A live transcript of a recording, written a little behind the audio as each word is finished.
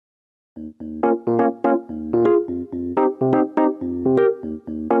Hello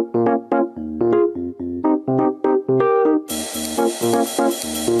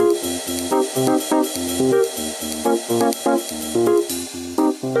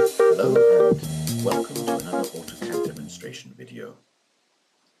and welcome to another AutoCAD demonstration video.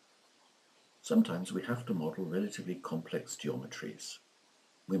 Sometimes we have to model relatively complex geometries.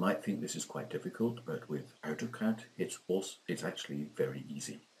 We might think this is quite difficult, but with AutoCAD it's actually very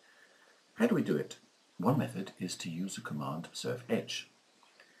easy. How do we do it? One method is to use the command surf edge.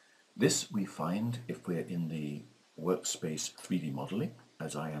 This we find if we're in the workspace 3D modeling,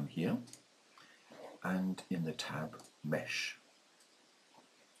 as I am here, and in the tab mesh.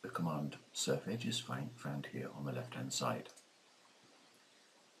 The command surf edge is found here on the left hand side.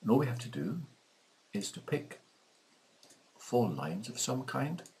 And all we have to do is to pick 4 lines of some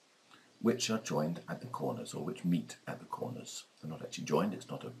kind which are joined at the corners, or which meet at the corners. They're not actually joined, it's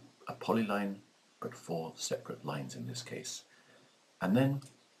not a polyline, but 4 separate lines in this case. And then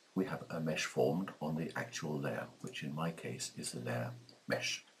we have a mesh formed on the actual layer, which in my case is the layer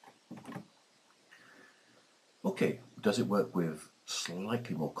mesh. Okay, does it work with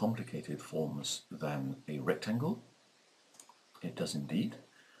slightly more complicated forms than a rectangle? It does indeed.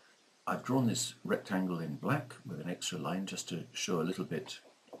 I've drawn this rectangle in black with an extra line just to show a little bit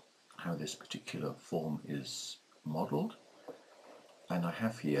how this particular form is modelled. And I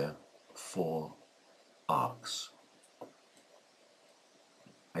have here 4 arcs.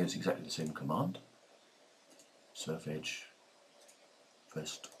 I use exactly the same command. Surf edge,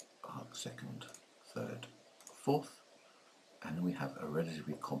 first arc, second, third, fourth, and then we have a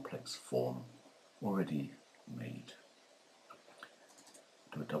relatively complex form already made.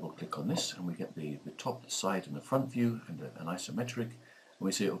 Do a double click on this and we get the top, the side and the front view and an isometric, and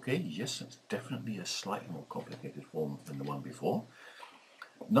we say okay, yes, it's definitely a slightly more complicated form than the one before.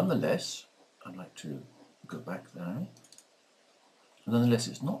 Nonetheless, I'd like to go back now. Nonetheless,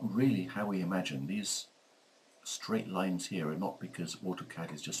 it's not really how we imagine. These straight lines here are not because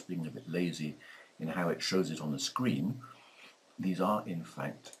AutoCAD is just being a bit lazy in how it shows it on the screen. These are in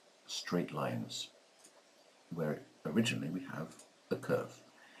fact straight lines where originally we have a curve.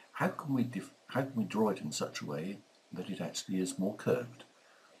 How can we draw it in such a way that it actually is more curved?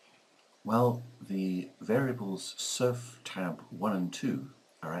 Well, the variables surf tab 1 and 2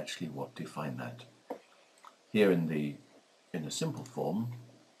 are actually what define that. Here in the simple form,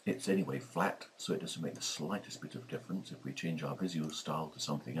 it's anyway flat, so it doesn't make the slightest bit of difference. If we change our visual style to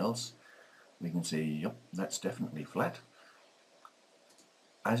something else, we can see, yep, that's definitely flat.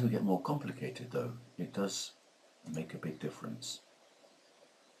 As we get more complicated though, it does make a big difference.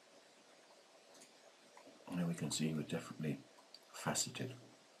 Now we can see we're definitely faceted.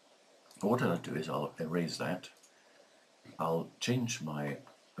 What I'll do is I'll erase that. I'll change my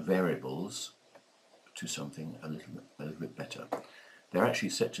variables to something a little bit better. They're actually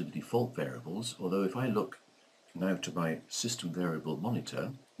set to the default variables, although if I look now to my system variable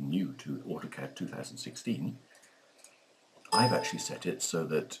monitor, new to AutoCAD 2016, I've actually set it so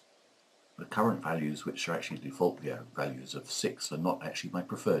that the current values, which are actually default values of 6, are not actually my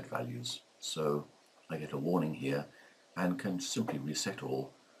preferred values. So I get a warning here and can simply reset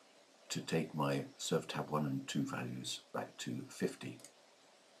all to take my surf tab 1 and 2 values back to 50.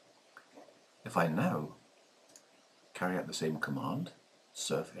 If I now carry out the same command,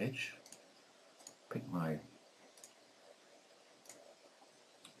 surf edge, pick my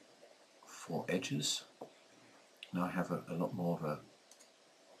 4 edges, now I have a lot more of a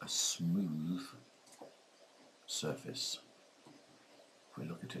smooth surface. If we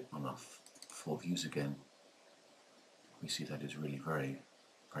look at it on our 4 views again, we see that is really very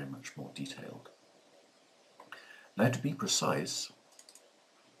much more detailed. Now, to be precise,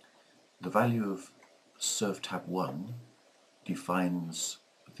 the value of surf tab 1 defines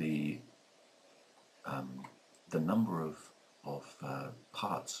the number of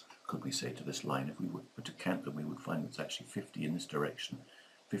parts, could we say, to this line. If we were to count them, we would find it's actually 50 in this direction,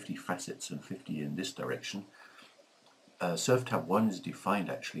 50 facets and 50 in this direction. Surf tab 1 is defined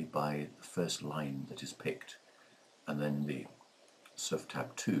actually by the first line that is picked, and then the surf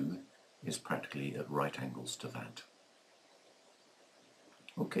tab 2 is practically at right angles to that.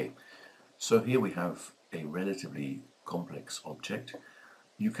 Okay, so here we have a relatively complex object.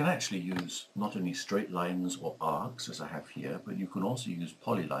 You can actually use not only straight lines or arcs as I have here, but you can also use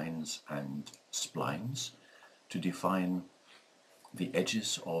polylines and splines to define the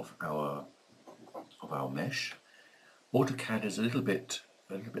edges of our mesh. AutoCAD is a little bit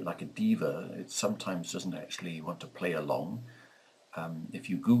like a diva. It sometimes doesn't actually want to play along. If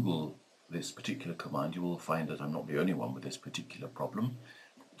you Google this particular command, you will find that I'm not the only one with this particular problem.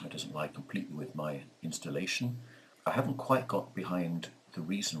 It doesn't lie completely with my installation. I haven't quite got behind the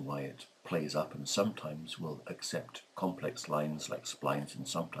reason why it plays up and sometimes will accept complex lines like splines and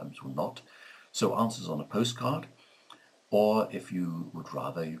sometimes will not. So answers on a postcard, or if you would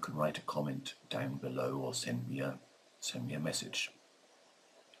rather, you can write a comment down below or send me a message.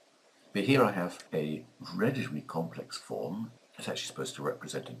 But here I have a relatively complex form. It's actually supposed to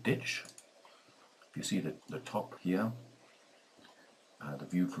represent a ditch. If you see the top here, the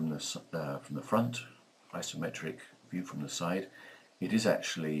view from the front, isometric view from the side, it is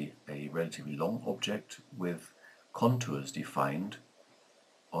actually a relatively long object with contours defined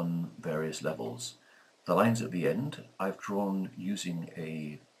on various levels. The lines at the end I've drawn using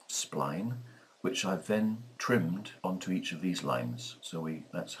a spline, which I've then trimmed onto each of these lines. So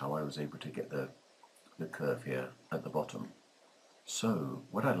that's how I was able to get the curve here at the bottom. So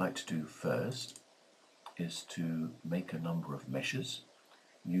what I'd like to do first is to make a number of meshes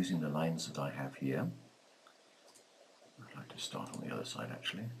using the lines that I have here. I'd like to start on the other side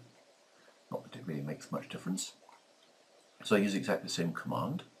actually. Not that it really makes much difference. So I use exactly the same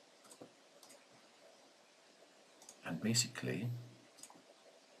command. And basically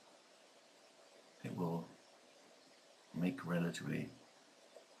it will make relatively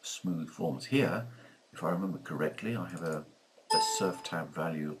smooth forms. Here, if I remember correctly, I have a surf tab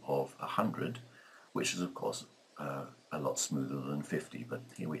value of 100, which is of course a lot smoother than 50, but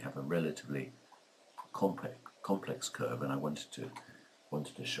here we have a relatively complex curve, and I wanted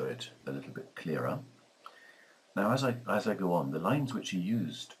to show it a little bit clearer. Now as I go on, the lines which are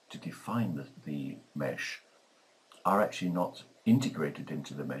used to define the mesh are actually not integrated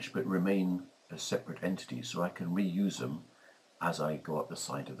into the mesh but remain as separate entities, so I can reuse them as I go up the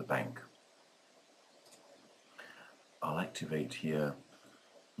side of the bank. I'll activate here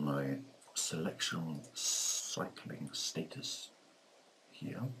my selection cycling status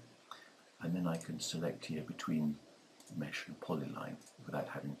here, and then I can select here between mesh and polyline without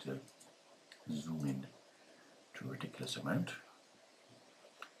having to zoom in to a ridiculous amount.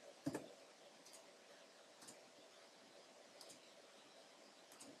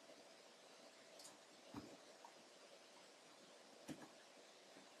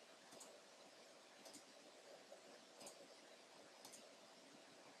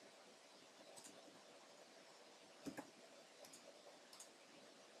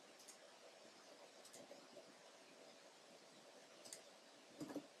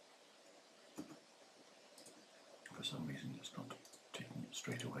 For some reason it's not taking it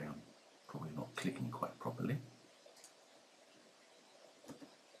straight away. I'm probably not clicking quite properly.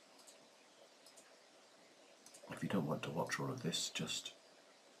 If you don't want to watch all of this, just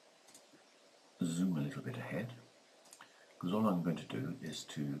zoom a little bit ahead, because all I'm going to do is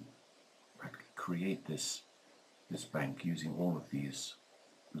to practically create this bank using all of these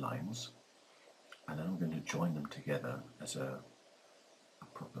lines, and then I'm going to join them together as a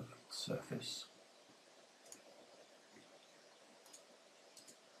proper surface.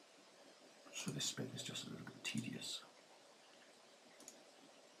 So this bit is just a little bit tedious.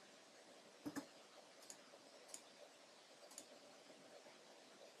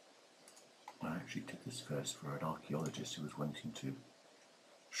 I actually did this first for an archaeologist who was wanting to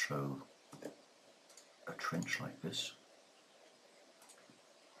show a trench like this,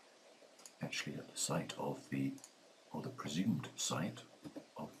 actually at the site of or the presumed site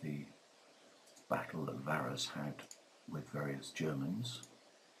of the battle that Varus had with various Germans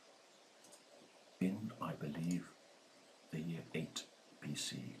in, I believe, the year 8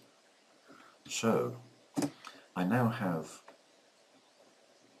 BC. So I now have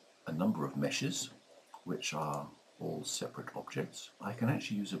a number of meshes which are all separate objects. I can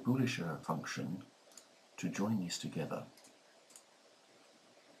actually use a Boolean function to join these together.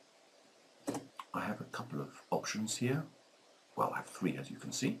 I have a couple of options here. Well, I have three, as you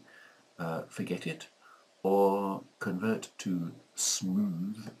can see. Forget it, or convert to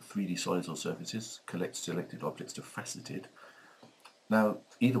smooth 3D solids or surfaces, collect selected objects to faceted. Now,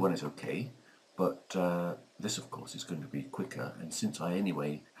 either one is okay, but this of course is going to be quicker, and since I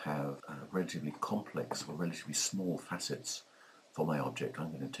anyway have relatively complex or relatively small facets for my object,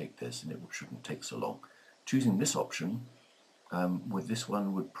 I'm going to take this, and it shouldn't take so long. Choosing this option with this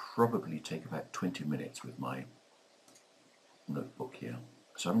one would probably take about 20 minutes with my notebook here.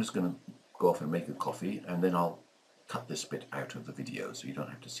 So I'm just going to go off and make a coffee, and then I'll cut this bit out of the video so you don't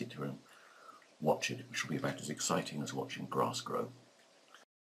have to sit here and watch it, which will be about as exciting as watching grass grow.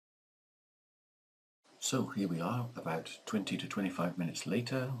 So here we are, about 20 to 25 minutes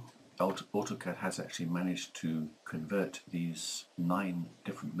later. AutoCAD has actually managed to convert these 9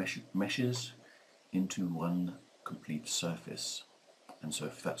 different meshes into one complete surface. And so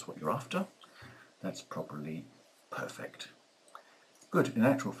if that's what you're after, that's probably perfect. Good. In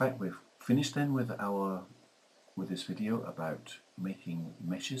actual fact, we've finished then with this video about making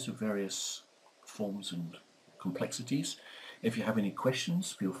meshes of various forms and complexities. If you have any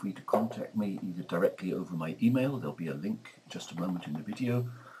questions, feel free to contact me either directly over my email, there'll be a link just a moment in the video,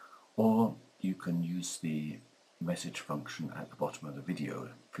 or you can use the message function at the bottom of the video.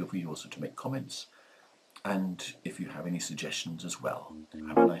 Feel free also to make comments, and if you have any suggestions as well.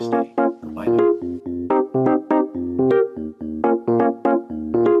 Have a nice day. Goodbye now.